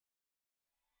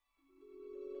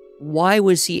Why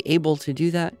was he able to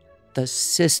do that? The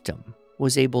system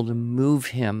was able to move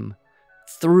him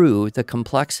through the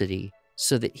complexity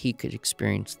so that he could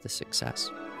experience the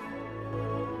success.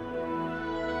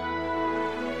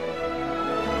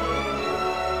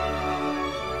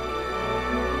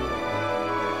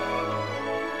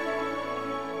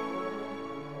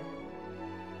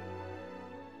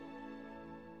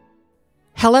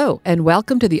 Hello, and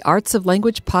welcome to the Arts of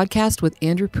Language podcast with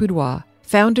Andrew Pudewa,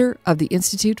 founder of the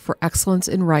Institute for Excellence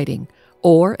in Writing,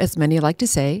 or as many like to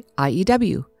say,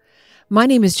 IEW. My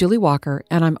name is Julie Walker,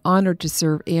 and I'm honored to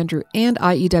serve Andrew and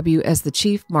IEW as the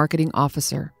Chief Marketing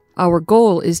Officer. Our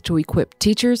goal is to equip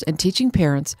teachers and teaching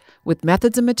parents with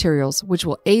methods and materials which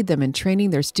will aid them in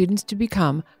training their students to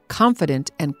become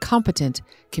confident and competent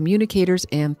communicators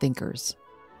and thinkers.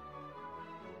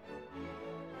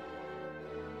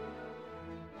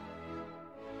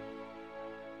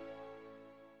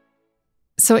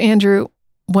 So, Andrew,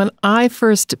 when I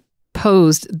first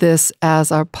posed this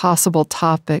as a possible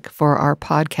topic for our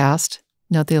podcast,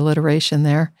 note the alliteration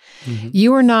there,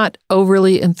 you were not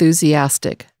overly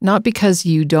enthusiastic, not because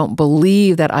you don't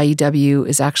believe that IEW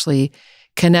is actually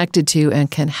connected to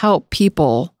and can help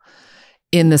people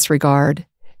in this regard.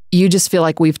 You just feel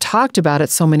like we've talked about it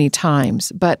so many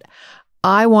times. But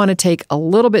I want to take a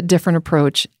little bit different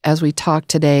approach as we talk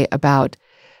today about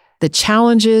the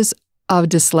challenges of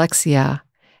dyslexia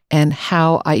and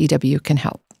how IEW can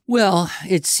help. Well,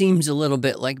 it seems a little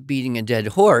bit like beating a dead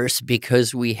horse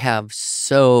because we have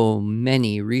so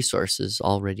many resources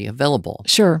already available.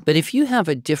 Sure. But if you have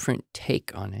a different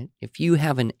take on it, if you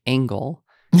have an angle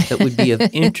that would be of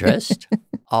interest,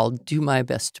 I'll do my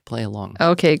best to play along.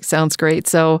 Okay, sounds great.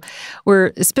 So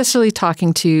we're especially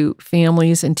talking to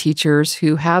families and teachers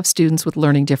who have students with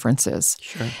learning differences.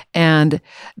 Sure. And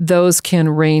those can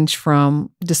range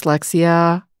from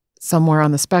dyslexia, somewhere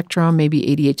on the spectrum, maybe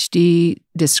ADHD,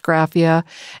 dysgraphia.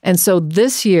 And so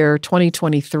this year,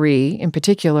 2023 in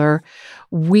particular,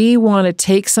 we want to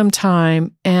take some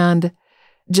time and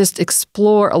just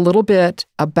explore a little bit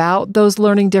about those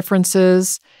learning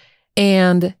differences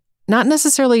and not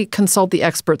necessarily consult the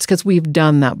experts, because we've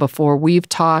done that before. We've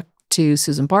talked to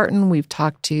Susan Barton, we've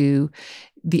talked to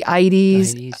the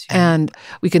Eides, yeah. And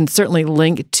we can certainly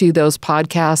link to those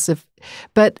podcasts.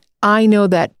 But I know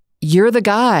that you're the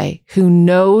guy who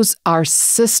knows our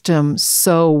system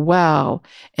so well,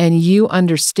 and you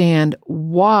understand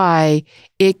why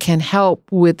it can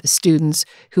help with students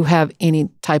who have any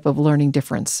type of learning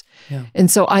difference. Yeah. And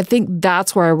so I think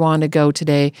that's where I want to go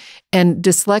today. And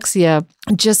dyslexia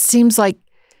just seems like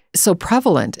so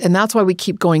prevalent. And that's why we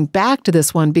keep going back to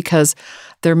this one, because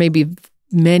there may be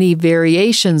many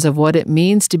variations of what it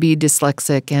means to be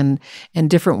dyslexic and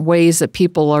different ways that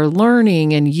people are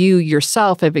learning. And you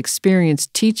yourself have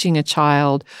experienced teaching a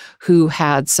child who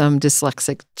had some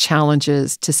dyslexic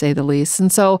challenges, to say the least. And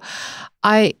so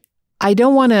I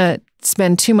don't want to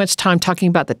spend too much time talking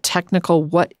about the technical,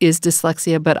 what is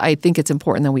dyslexia, but I think it's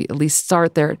important that we at least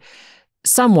start there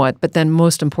somewhat, but then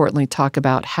most importantly, talk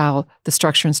about how the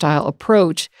structure and style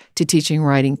approach to teaching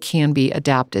writing can be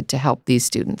adapted to help these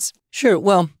students. Sure.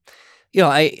 Well,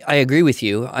 I agree with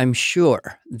you. I'm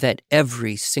sure that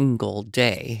every single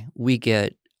day we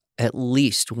get at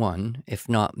least one, if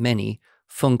not many,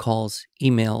 phone calls,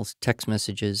 emails, text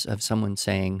messages of someone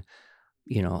saying,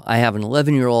 I have an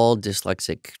 11-year-old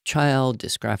dyslexic child,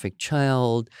 dysgraphic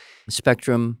child,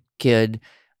 spectrum kid.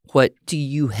 What do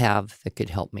you have that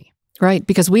could help me? Right,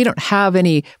 because we don't have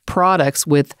any products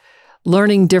with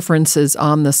learning differences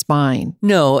on the spine.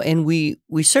 No, and we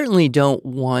certainly don't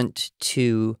want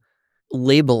to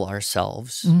label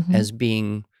ourselves as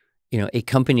being, a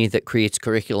company that creates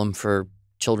curriculum for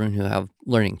children who have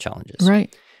learning challenges.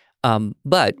 Right.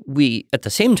 But we, at the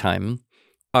same time,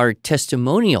 our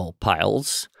testimonial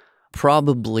piles,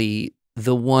 probably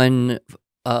the one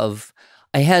of,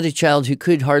 I had a child who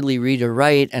could hardly read or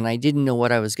write, and I didn't know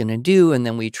what I was going to do, and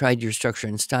then we tried your structure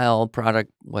and style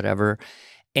product, whatever,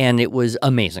 and it was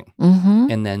amazing.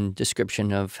 And then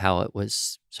description of how it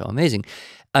was so amazing.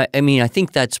 I mean, I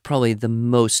think that's probably the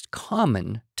most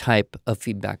common type of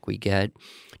feedback we get,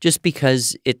 just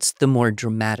because it's the more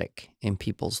dramatic in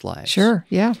people's lives. Sure,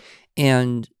 yeah.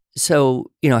 And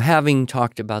so, having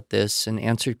talked about this and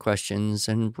answered questions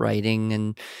and writing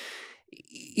and,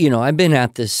 I've been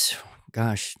at this,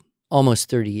 almost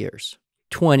 30 years,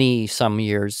 20-some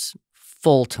years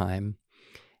full-time.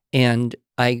 And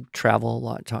I travel a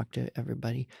lot, talk to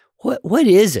everybody. What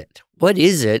is it? What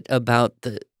is it about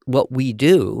what we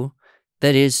do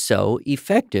that is so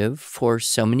effective for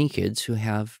so many kids who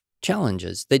have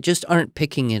challenges that just aren't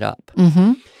picking it up?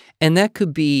 And that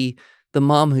could be the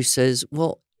mom who says,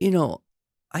 well,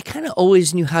 I kind of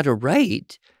always knew how to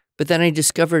write, but then I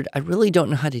discovered I really don't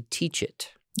know how to teach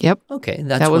it. Yep. Okay,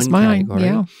 that's that was one mine. category.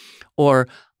 Yeah. Or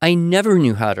I never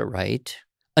knew how to write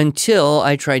until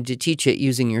I tried to teach it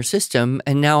using your system,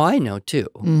 and now I know too.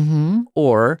 Mm-hmm.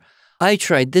 Or I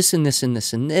tried this and this and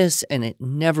this and this, and it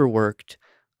never worked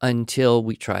until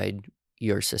we tried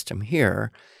your system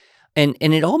here. And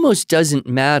it almost doesn't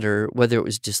matter whether it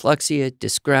was dyslexia,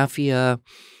 dysgraphia,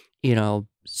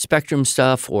 spectrum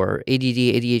stuff, or ADD,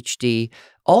 ADHD.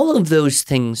 All of those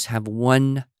things have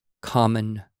one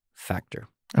common factor.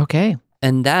 Okay.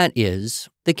 And that is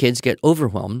the kids get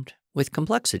overwhelmed with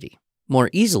complexity more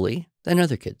easily than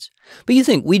other kids. But you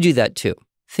think we do that too.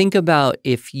 Think about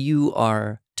if you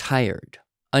are tired,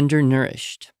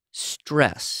 undernourished,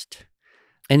 stressed,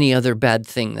 any other bad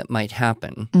thing that might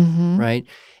happen, right?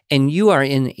 And you are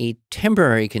in a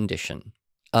temporary condition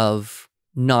of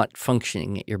not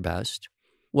functioning at your best.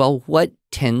 Well, what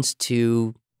tends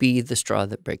to be the straw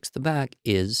that breaks the back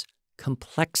is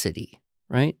complexity,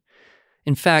 right?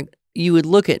 In fact, you would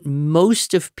look at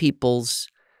most of people's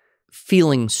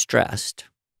feeling stressed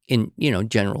in,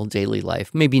 general daily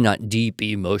life, maybe not deep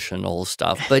emotional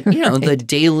stuff, but, Right. the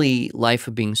daily life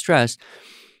of being stressed,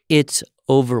 it's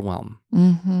overwhelm,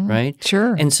 right?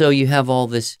 Sure. And so you have all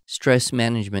this stress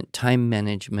management, time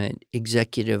management,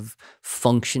 executive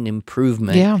function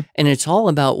improvement. Yeah. And it's all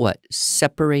about what?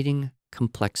 Separating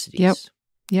complexities.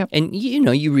 Yep. And,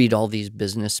 you read all these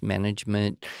business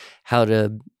management, how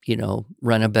to,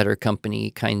 run a better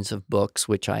company kinds of books,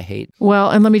 which I hate. Well,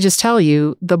 and let me just tell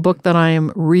you, the book that I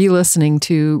am re-listening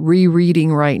to,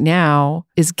 rereading right now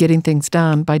is Getting Things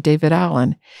Done by David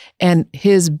Allen. And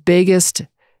his biggest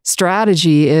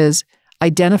strategy is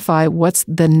identify what's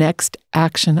the next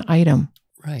action item.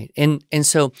 Right. And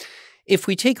so if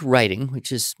we take writing,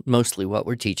 which is mostly what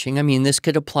we're teaching, I mean, this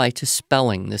could apply to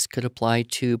spelling. This could apply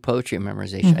to poetry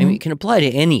memorization. I mean, it can apply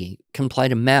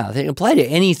to math. It can apply to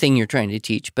anything you're trying to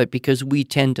teach. But because we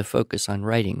tend to focus on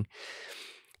writing,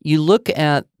 you look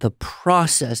at the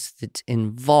process that's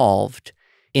involved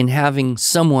in having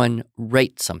someone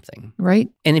write something. Right.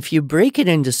 And if you break it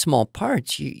into small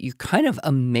parts, you're kind of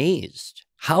amazed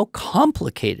how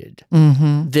complicated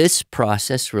this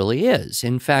process really is.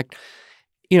 In fact,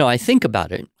 I think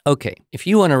about it. Okay, if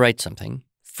you want to write something,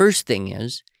 first thing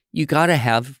is you got to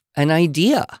have an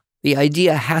idea. The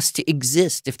idea has to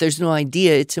exist. If there's no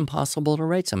idea, it's impossible to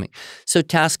write something. So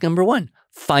task number one,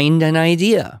 find an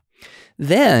idea.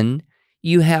 Then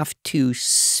you have to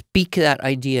speak that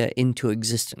idea into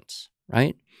existence,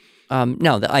 right?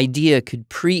 Now, the idea could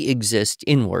pre-exist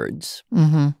in words,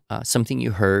 something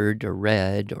you heard or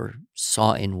read or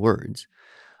saw in words.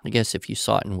 I guess if you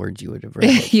saw it in words, you would have read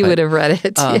it. You would have read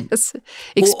it, yes.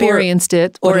 Experienced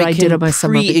it, or I did on my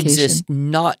summer vacation. Or it can pre-exist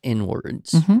not in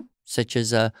words, such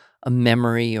as a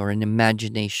memory or an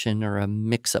imagination or a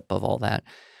mix-up of all that.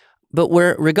 But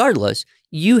regardless,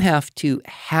 you have to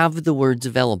have the words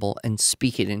available and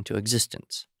speak it into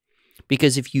existence.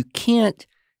 Because if you can't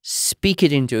speak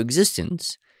it into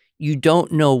existence, you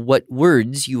don't know what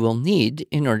words you will need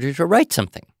in order to write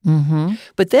something.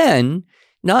 But then,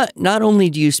 not only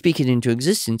do you speak it into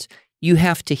existence, you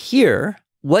have to hear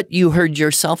what you heard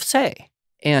yourself say.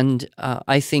 And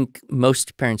I think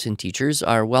most parents and teachers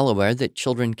are well aware that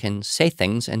children can say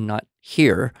things and not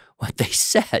hear what they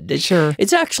said. Sure.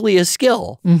 It's actually a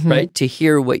skill, right, to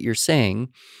hear what you're saying.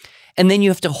 And then you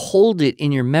have to hold it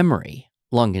in your memory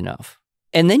long enough.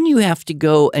 And then you have to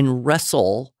go and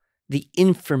wrestle the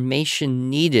information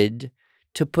needed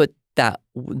to put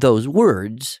those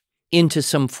words into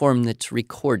some form that's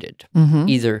recorded,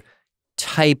 either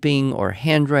typing or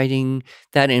handwriting.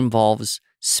 That involves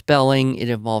spelling. It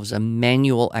involves a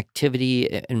manual activity.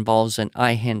 It involves an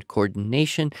eye-hand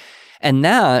coordination. And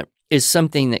that is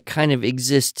something that kind of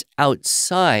exists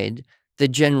outside the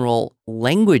general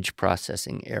language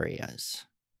processing areas,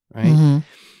 right?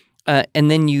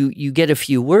 And then you get a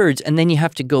few words, and then you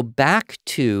have to go back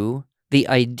to the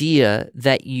idea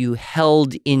that you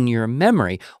held in your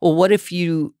memory. Well, what if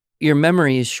your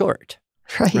memory is short,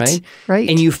 right?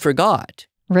 And you forgot.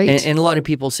 Right. And a lot of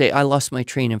people say, I lost my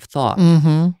train of thought.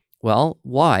 Well,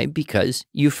 why? Because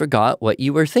you forgot what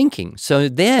you were thinking. So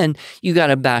then you got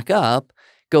to back up,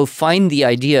 go find the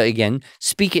idea again,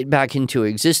 speak it back into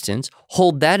existence,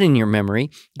 hold that in your memory,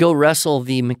 go wrestle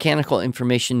the mechanical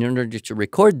information in order to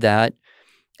record that,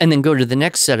 and then go to the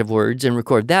next set of words and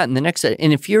record that and the next set.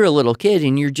 And if you're a little kid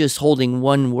and you're just holding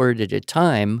one word at a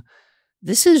time,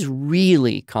 this is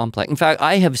really complex. In fact,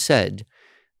 I have said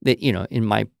that, in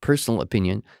my personal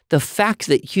opinion, the fact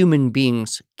that human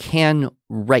beings can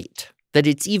write, that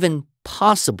it's even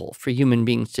possible for human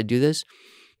beings to do this,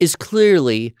 is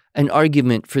clearly an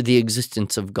argument for the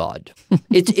existence of God.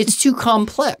 It's too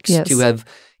complex to have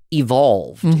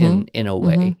evolved in a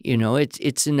way. You know,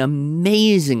 it's an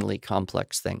amazingly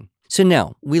complex thing. So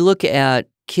now we look at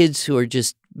kids who are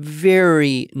just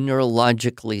very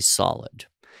neurologically solid.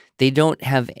 They don't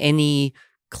have any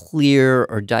clear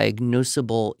or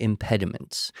diagnosable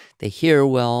impediments. They hear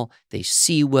well, they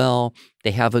see well,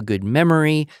 they have a good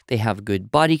memory, they have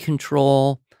good body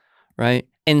control, right?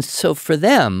 And so for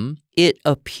them, it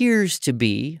appears to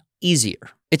be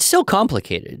easier. It's still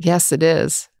complicated. Yes, it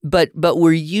is. But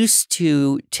we're used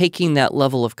to taking that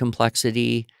level of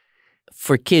complexity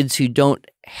for kids who don't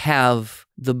have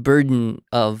the burden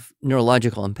of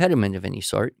neurological impediment of any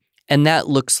sort. And that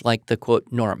looks like the, quote,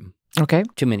 norm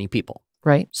to many people.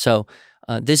 Right. So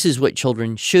this is what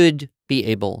children should be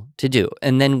able to do.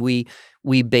 And then we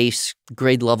base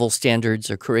grade level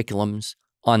standards or curriculums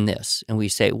on this. And we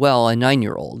say, well, a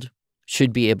 9-year-old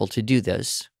should be able to do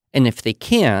this. And if they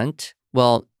can't,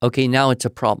 well, okay, now it's a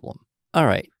problem. All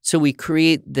right. So we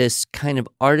create this kind of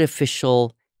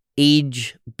artificial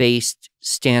age-based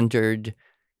standard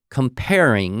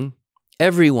comparing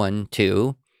everyone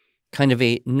to kind of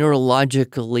a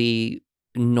neurologically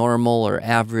normal or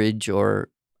average or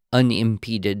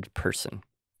unimpeded person.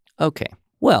 Okay,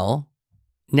 well,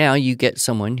 now you get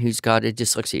someone who's got a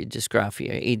dyslexia,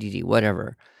 dysgraphia, ADD,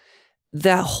 whatever.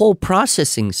 That whole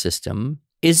processing system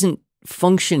isn't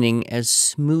functioning as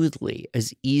smoothly,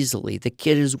 as easily. The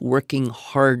kid is working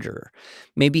harder.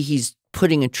 Maybe he's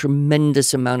putting a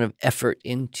tremendous amount of effort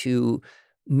into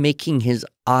making his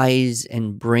eyes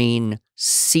and brain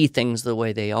see things the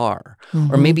way they are.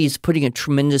 Or maybe he's putting a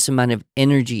tremendous amount of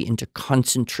energy into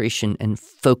concentration and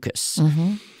focus.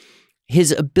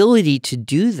 His ability to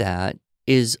do that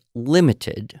is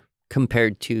limited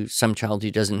compared to some child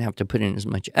who doesn't have to put in as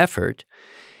much effort.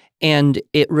 And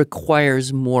it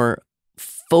requires more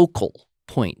focal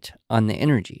point on the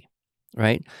energy,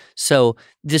 right? So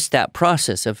just that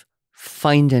process of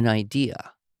find an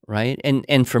idea, right?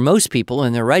 And for most people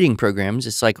in their writing programs,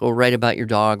 it's like, oh, write about your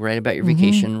dog, write about your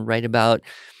vacation, write about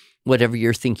whatever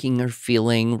you're thinking or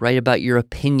feeling, write about your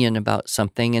opinion about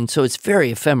something. And so it's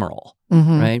very ephemeral,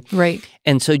 right? Right.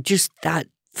 And so just that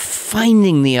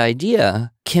finding the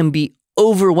idea can be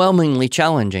overwhelmingly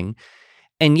challenging.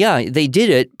 And yeah, they did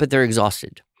it, but they're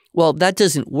exhausted. Well, that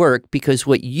doesn't work because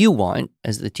what you want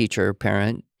as the teacher or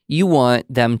parent, you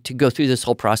want them to go through this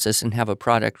whole process and have a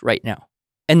product right now.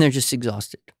 And they're just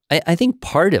exhausted. I think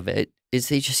part of it is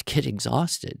they just get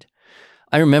exhausted.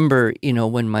 I remember,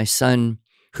 when my son,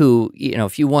 who,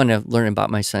 if you want to learn about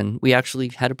my son, we actually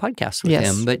had a podcast with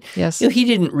him. But he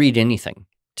didn't read anything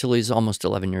till he was almost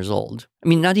 11 years old. I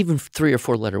mean, not even 3 or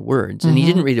 4 letter words. And he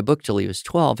didn't read a book till he was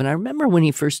 12. And I remember when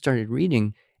he first started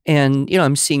reading, and,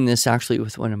 I'm seeing this actually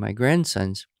with one of my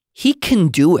grandsons. He can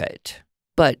do it,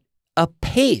 but a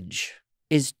page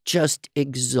is just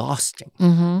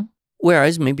exhausting.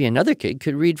 Whereas maybe another kid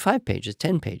could read 5 pages,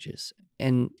 10 pages.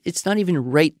 And it's not even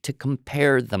right to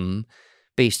compare them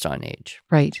based on age.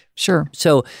 Right. Sure.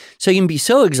 So you can be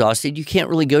so exhausted, you can't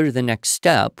really go to the next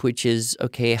step, which is,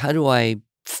 okay, how do I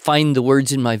find the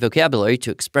words in my vocabulary to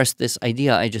express this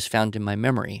idea I just found in my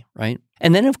memory, right?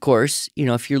 And then, of course,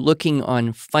 if you're looking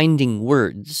on finding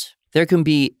words, there can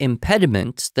be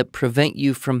impediments that prevent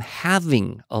you from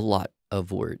having a lot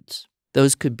of words.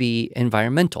 Those could be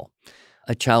environmental.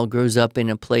 A child grows up in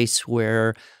a place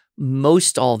where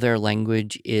most all their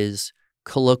language is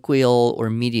colloquial or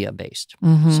media-based.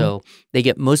 So they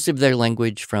get most of their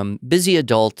language from busy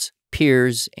adults,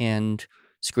 peers, and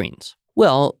screens.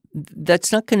 Well,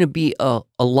 that's not going to be a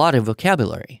lot of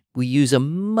vocabulary. We use a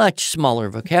much smaller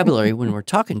vocabulary when we're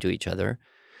talking to each other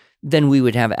than we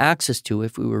would have access to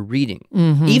if we were reading.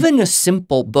 Even a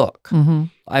simple book.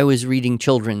 I was reading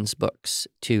children's books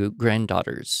to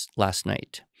granddaughters last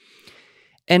night.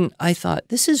 And I thought,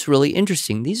 this is really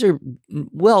interesting. These are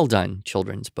well-done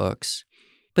children's books,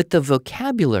 but the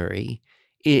vocabulary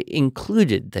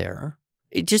included there,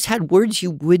 it just had words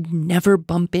you would never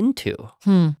bump into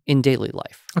in daily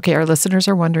life. Okay, our listeners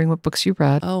are wondering what books you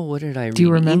read. Oh, what did I read? Do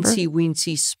you remember? Incy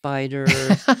Weensy Spider,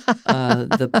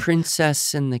 The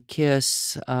Princess and the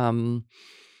Kiss,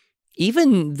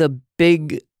 even The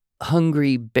Big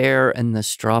Hungry Bear and the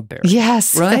Strawberry.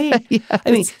 Yes. Right? Yes.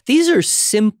 I mean, these are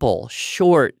simple,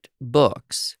 short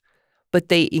books, but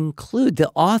they include, the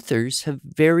authors have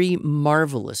very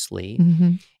marvelously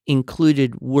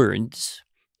included words,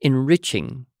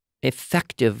 enriching,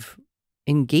 effective,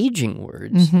 engaging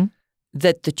words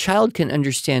that the child can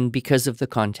understand because of the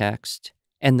context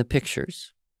and the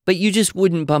pictures. But you just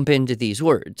wouldn't bump into these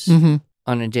words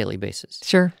on a daily basis.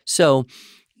 Sure. So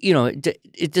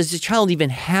does the child even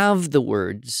have the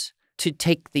words to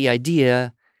take the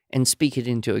idea and speak it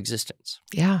into existence?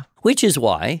 Yeah. Which is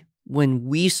why when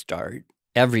we start,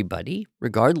 everybody,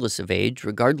 regardless of age,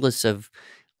 regardless of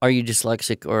are you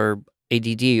dyslexic or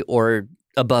ADD or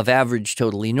above average,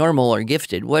 totally normal or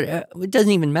gifted, it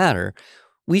doesn't even matter.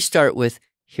 We start with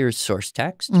here's source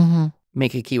text,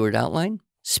 make a keyword outline,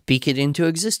 speak it into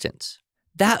existence.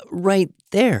 That right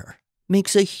there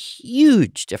makes a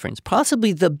huge difference,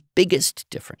 possibly the biggest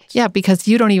difference. Yeah, because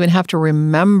you don't even have to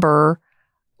remember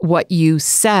what you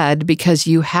said because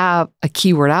you have a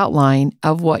keyword outline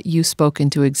of what you spoke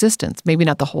into existence. Maybe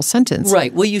not the whole sentence.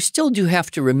 Right. Well, you still do have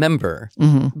to remember,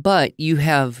 but you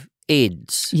have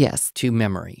aids to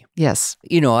memory. Yes.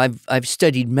 I've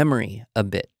studied memory a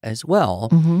bit as well.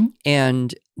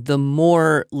 And the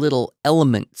more little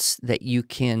elements that you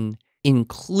can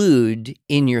include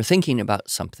in your thinking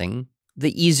about something,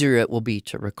 the easier it will be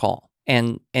to recall.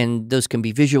 And those can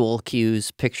be visual cues,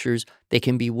 pictures, they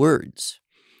can be words.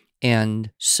 And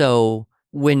so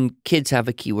when kids have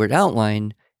a keyword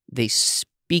outline, they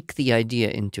speak the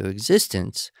idea into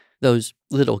existence. Those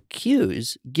little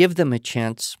cues give them a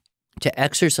chance to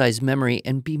exercise memory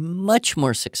and be much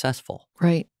more successful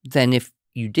than if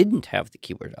you didn't have the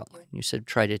keyword outline. You said,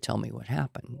 try to tell me what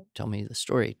happened. Tell me the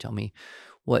story. Tell me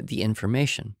what the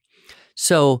information.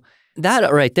 So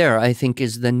that right there, I think,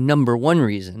 is the number one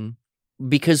reason,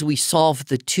 because we solve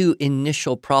the two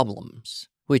initial problems,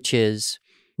 which is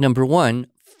number one,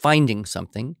 finding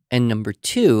something, and number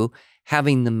two,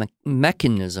 having the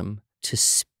mechanism to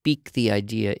speak the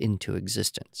idea into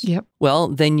existence. Yep. Well,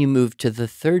 then you move to the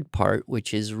third part,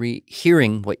 which is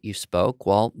hearing what you spoke.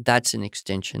 Well, that's an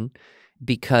extension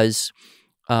because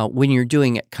when you're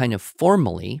doing it kind of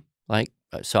formally, like,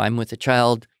 so I'm with a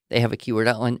child, they have a keyword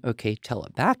outline, okay, tell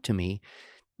it back to me.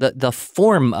 The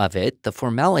form of it, the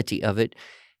formality of it,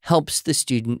 helps the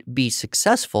student be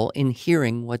successful in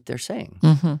hearing what they're saying.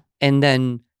 And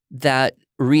then that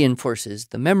reinforces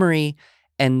the memory,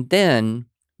 and then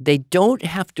they don't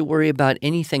have to worry about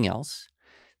anything else.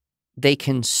 They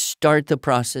can start the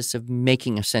process of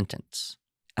making a sentence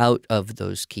out of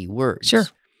those key words. Sure.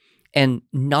 And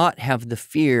not have the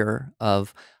fear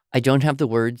of, I don't have the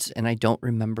words and I don't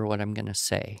remember what I'm going to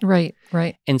say. Right.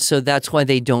 And so that's why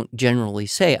they don't generally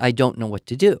say, I don't know what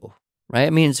to do. Right? I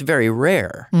mean, it's very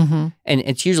rare. And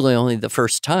it's usually only the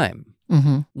first time.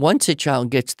 Once a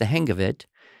child gets the hang of it,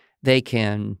 they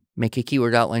can make a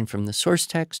keyword outline from the source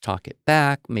text, talk it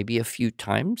back, maybe a few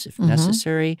times if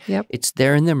necessary. Yep. It's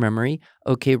there in their memory.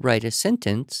 Okay, write a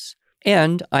sentence.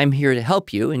 And I'm here to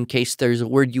help you in case there's a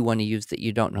word you want to use that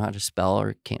you don't know how to spell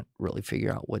or can't really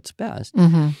figure out what's best.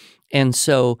 And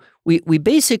so we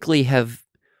basically have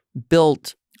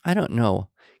built, I don't know,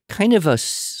 kind of a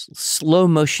slow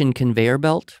motion conveyor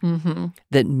belt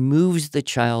that moves the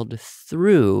child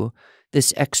through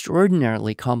this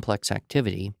extraordinarily complex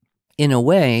activity in a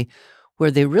way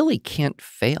where they really can't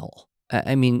fail.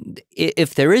 I mean,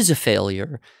 if there is a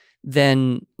failure,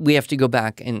 then we have to go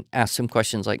back and ask some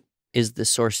questions like, is the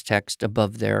source text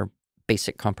above their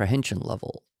basic comprehension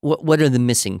level? What are the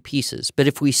missing pieces? But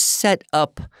if we set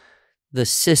up the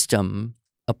system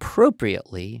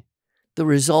appropriately, the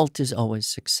result is always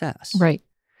success. Right.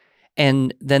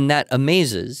 And then that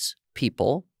amazes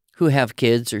people who have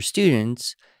kids or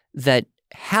students that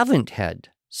haven't had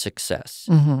success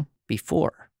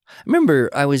before. I remember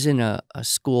I was in a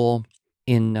school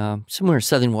in somewhere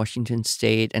Southern Washington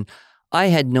State, and I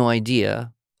had no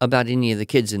idea about any of the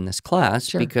kids in this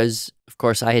class because, of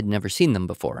course, I had never seen them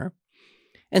before.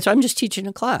 And so I'm just teaching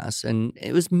a class, and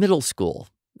it was middle school.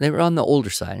 They were on the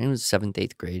older side. It was 7th,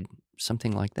 8th grade,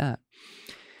 something like that.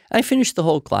 I finished the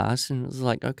whole class and it was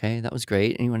like, okay, that was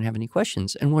great. Anyone have any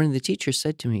questions? And one of the teachers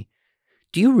said to me,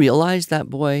 do you realize that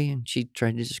boy, and she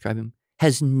tried to describe him,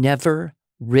 has never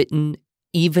written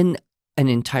even an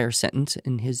entire sentence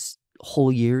in his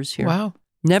whole years here? Wow.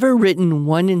 Never written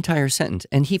one entire sentence.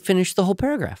 And he finished the whole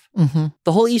paragraph,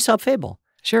 the whole Aesop fable.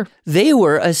 Sure. They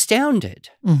were astounded.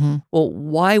 Well,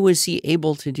 why was he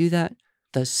able to do that?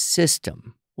 The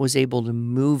system was able to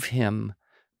move him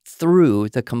through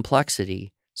the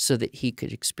complexity so that he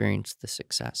could experience the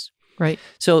success. Right.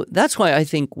 So that's why I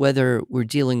think whether we're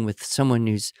dealing with someone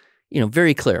who's,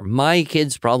 very clear, my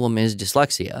kid's problem is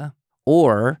dyslexia,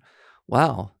 or,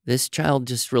 wow, this child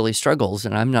just really struggles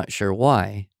and I'm not sure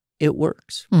why, it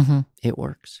works. It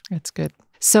works. That's good.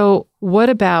 So what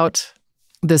about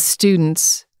the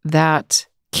students that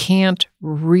can't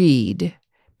read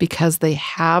because they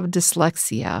have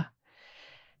dyslexia?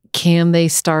 Can they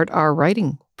start our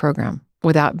writing program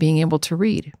without being able to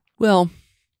read? Well,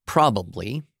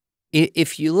 probably.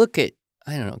 If you look at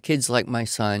I don't know, kids like my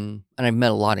son, and I've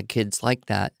met a lot of kids like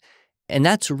that, and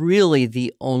that's really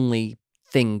the only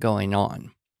thing going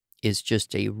on, is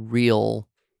just a real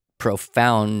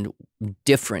profound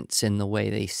difference in the way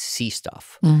they see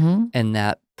stuff. Mm-hmm. And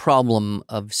that problem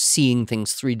of seeing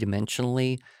things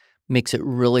three-dimensionally makes it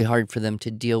really hard for them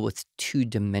to deal with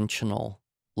two-dimensional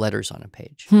letters on a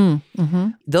page. Mm-hmm.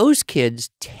 Those kids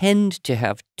tend to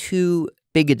have two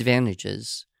big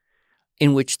advantages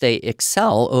in which they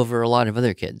excel over a lot of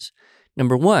other kids.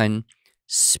 Number one,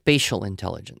 spatial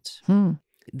intelligence.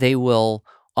 They will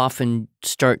often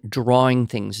start drawing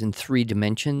things in 3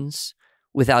 dimensions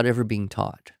without ever being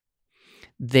taught.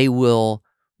 They will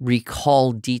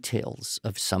recall details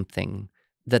of something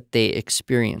that they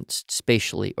experienced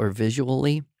spatially or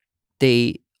visually.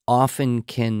 They often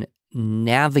can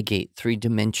navigate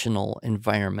 3-dimensional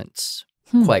environments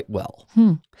quite well.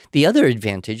 The other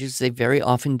advantage is they very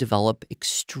often develop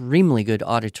extremely good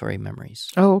auditory memories.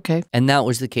 Oh, okay. And that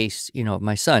was the case, of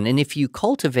my son. And if you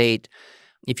cultivate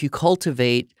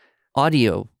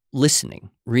audio listening,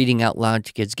 reading out loud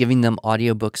to kids, giving them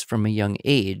audiobooks from a young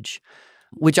age,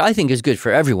 which I think is good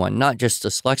for everyone, not just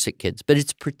dyslexic kids, but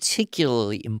it's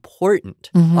particularly important.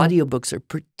 Audiobooks are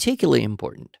particularly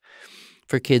important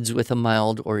for kids with a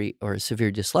mild or a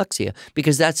severe dyslexia,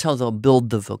 because that's how they'll build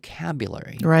the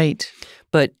vocabulary. Right.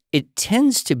 But it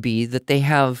tends to be that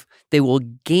they will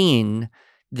gain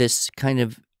this kind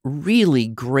of really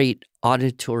great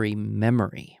auditory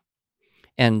memory.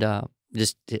 And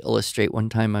just to illustrate, one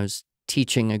time I was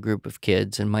teaching a group of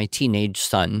kids, and my teenage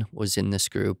son was in this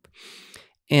group.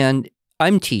 And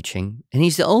I'm teaching, and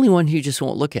he's the only one who just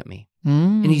won't look at me.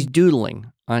 And he's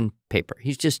doodling on paper.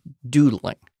 He's just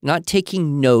doodling, not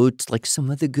taking notes like some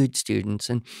of the good students.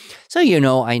 And so,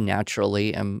 I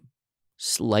naturally am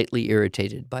slightly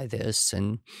irritated by this.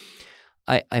 And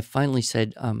I finally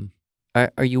said,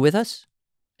 are you with us?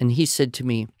 And he said to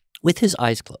me, with his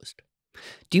eyes closed,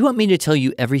 do you want me to tell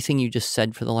you everything you just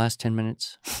said for the last 10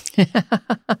 minutes?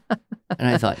 And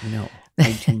I thought, no,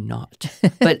 I do not.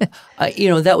 But,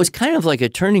 that was kind of like a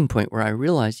turning point where I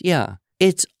realized, yeah,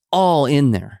 it's all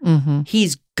in there.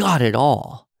 He's got it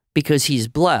all because he's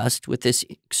blessed with this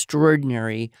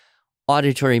extraordinary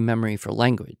auditory memory for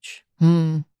language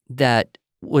that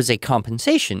was a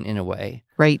compensation in a way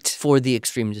for the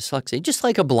extreme dyslexia. Just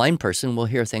like a blind person will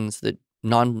hear things that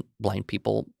non-blind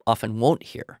people often won't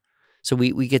hear. So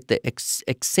we get the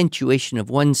accentuation of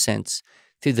one sense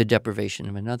through the deprivation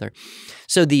of another.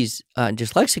 So these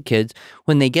dyslexic kids,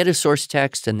 when they get a source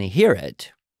text and they hear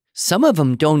it, some of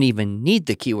them don't even need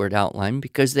the keyword outline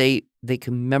because they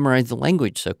can memorize the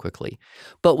language so quickly.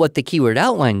 But what the keyword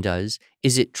outline does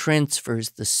is it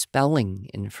transfers the spelling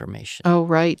information. Oh,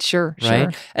 right. Sure.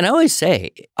 And I always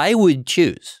say, I would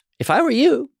choose, if I were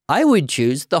you, I would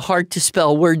choose the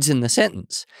hard-to-spell words in the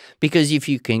sentence, because if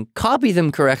you can copy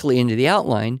them correctly into the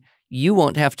outline, you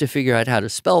won't have to figure out how to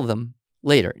spell them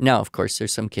later. Now, of course,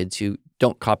 there's some kids who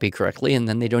don't copy correctly, and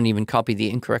then they don't even copy the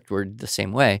incorrect word the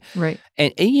same way. Right.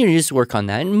 And just work on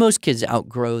that. And most kids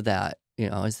outgrow that,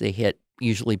 as they hit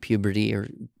usually puberty or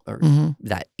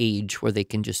that age where they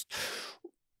can just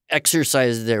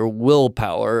exercise their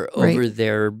willpower over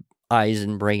their eyes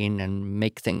and brain and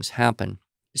make things happen.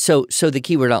 So the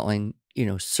keyword outline,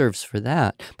 serves for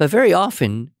that. But very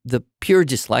often, the pure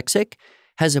dyslexic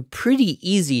has a pretty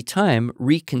easy time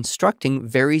reconstructing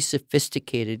very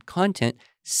sophisticated content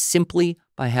simply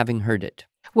by having heard it.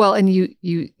 Well, and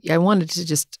I wanted to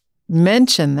just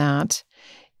mention that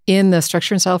in the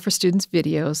Structure and Style for Students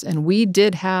videos, and we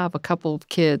did have a couple of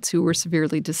kids who were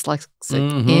severely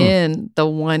dyslexic in the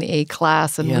 1A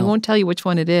class, and we won't tell you which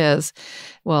one it is.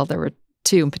 Well, there were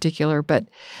 2 in particular, but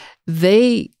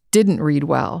they didn't read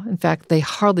well. In fact, they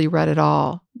hardly read at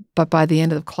all. But by the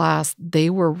end of the class, they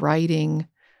were writing.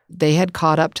 They had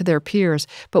caught up to their peers.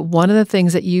 But one of the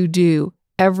things that you do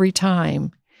every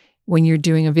time when you're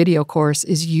doing a video course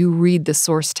is you read the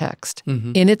source text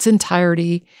in its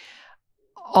entirety,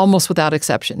 almost without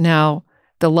exception. Now,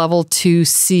 the level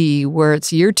 2C, where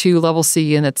it's year 2, level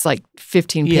C, and it's like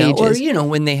 15 pages. Or,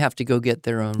 when they have to go get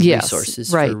their own resources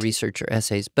for research or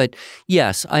essays. But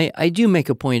yes, I do make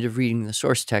a point of reading the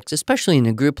source text, especially in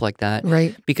a group like that,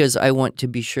 because I want to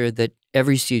be sure that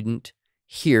every student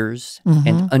hears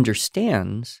and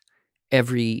understands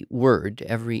every word,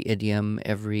 every idiom,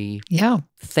 every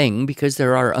thing, because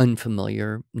there are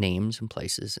unfamiliar names and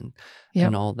places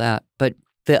and all that. But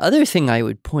the other thing I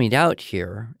would point out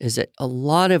here is that a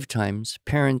lot of times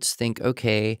parents think,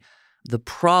 okay, the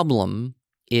problem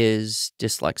is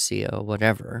dyslexia or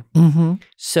whatever.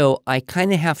 So I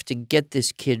kind of have to get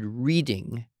this kid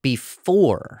reading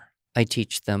before I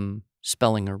teach them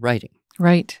spelling or writing.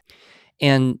 Right.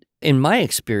 And in my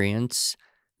experience,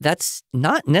 that's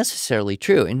not necessarily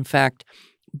true. In fact,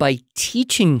 by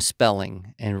teaching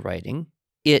spelling and writing,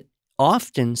 it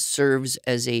often serves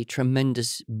as a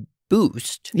tremendous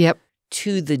boost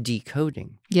to the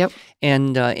decoding.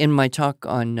 And in my talk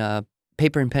on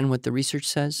Paper and Pen, What the Research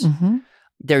Says,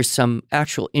 there's some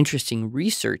actual interesting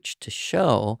research to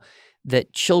show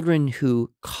that children who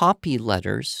copy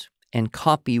letters and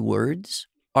copy words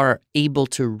are able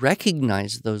to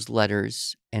recognize those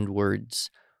letters and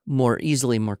words more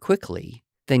easily, more quickly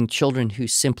than children who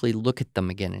simply look at them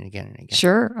again and again and again.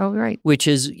 Sure. Oh, right. Which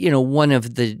is, one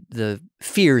of the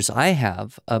fears I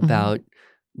have about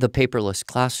the paperless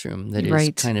classroom that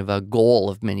is kind of a goal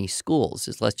of many schools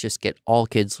is let's just get all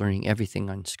kids learning everything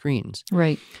on screens.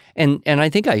 Right. And I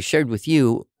think I shared with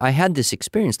you, I had this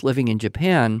experience living in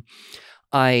Japan.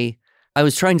 I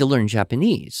was trying to learn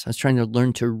Japanese. I was trying to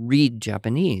learn to read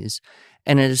Japanese.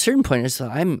 And at a certain point, I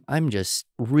said, I'm just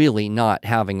really not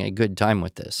having a good time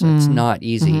with this. It's not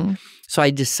easy. So I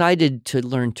decided to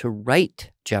learn to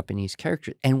write Japanese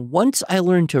characters. And once I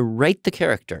learned to write the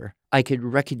character, I could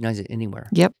recognize it anywhere.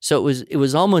 So it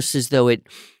was almost as though it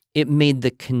made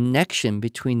the connection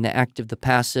between the active, the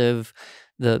passive,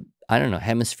 the,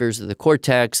 hemispheres of the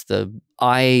cortex, the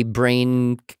eye,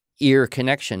 brain, ear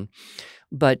connection.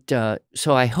 But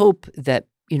so I hope that,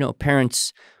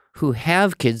 parents who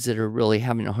have kids that are really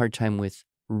having a hard time with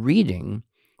reading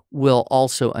will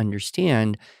also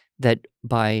understand that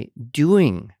by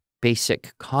doing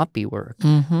basic copy work,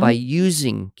 by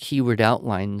using keyword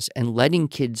outlines and letting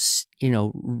kids,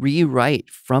 rewrite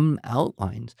from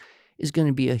outlines is going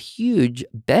to be a huge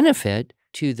benefit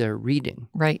to their reading.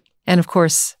 Right. And of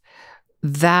course,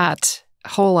 that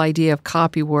whole idea of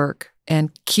copy work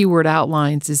and keyword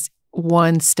outlines is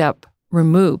one step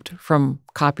removed from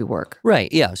copy work. Right,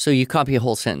 yeah. So you copy a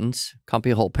whole sentence,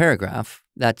 copy a whole paragraph.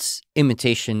 That's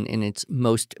imitation in its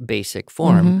most basic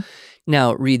form.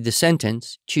 Now read the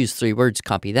sentence, choose 3 words,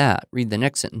 copy that. Read the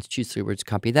next sentence, choose 3 words,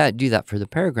 copy that. Do that for the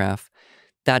paragraph.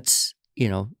 That's,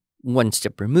 one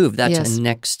step removed. That's a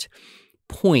next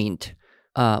point.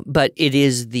 But it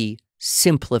is the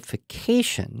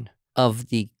simplification of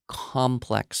the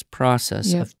complex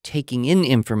process of taking in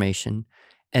information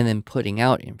and then putting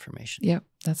out information. Yep,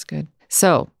 that's good.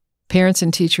 So parents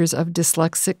and teachers of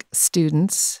dyslexic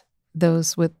students,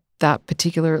 those with that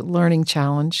particular learning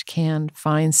challenge, can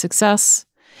find success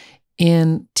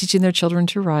in teaching their children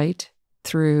to write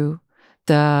through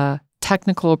the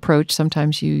technical approach,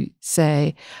 sometimes you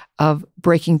say, of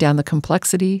breaking down the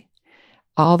complexity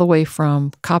all the way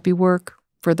from copy work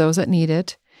for those that need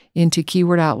it into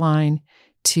keyword outline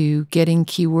to getting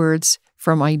keywords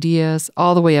from ideas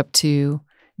all the way up to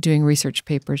doing research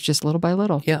papers just little by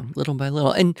little. Yeah, little by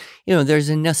little. And, there's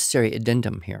a necessary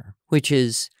addendum here, which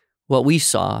is what we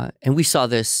saw, and we saw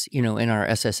this, in our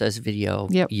SSS video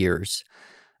years,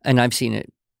 and I've seen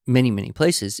it many, many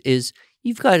places, is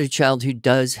you've got a child who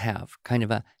does have kind of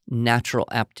a natural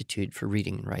aptitude for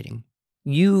reading and writing.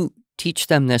 You teach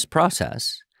them this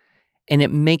process, and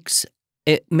it makes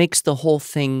the whole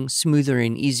thing smoother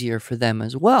and easier for them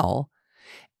as well.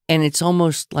 And it's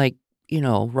almost like,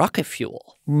 rocket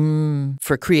fuel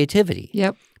for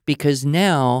creativity. Because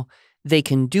now they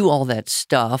can do all that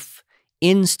stuff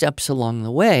in steps along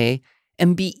the way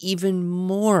and be even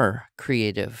more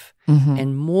creative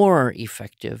and more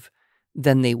effective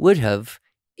than they would have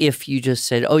if you just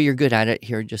said, oh, you're good at it,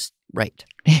 here, just write.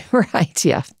 Right,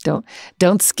 yeah.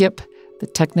 Don't skip the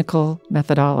technical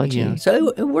methodology. Yeah. So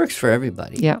it works for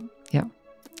everybody. Yeah.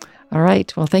 All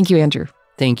right. Well, thank you, Andrew.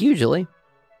 Thank you, Julie.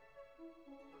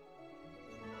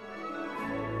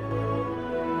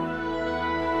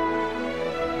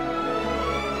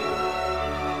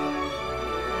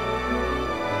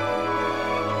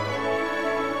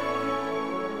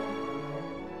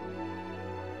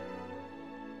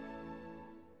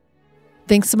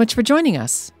 Thanks so much for joining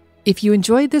us. If you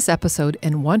enjoyed this episode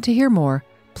and want to hear more,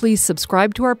 please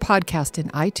subscribe to our podcast in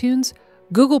iTunes,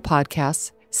 Google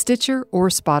Podcasts, Stitcher, or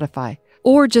Spotify,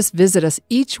 or just visit us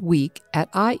each week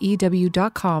at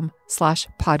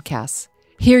iew.com/podcasts.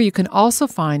 Here you can also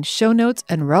find show notes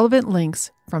and relevant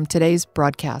links from today's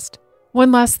broadcast.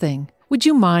 One last thing, would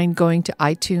you mind going to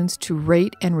iTunes to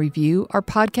rate and review our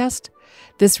podcast?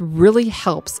 This really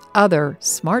helps other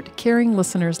smart, caring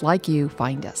listeners like you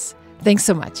find us. Thanks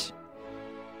so much.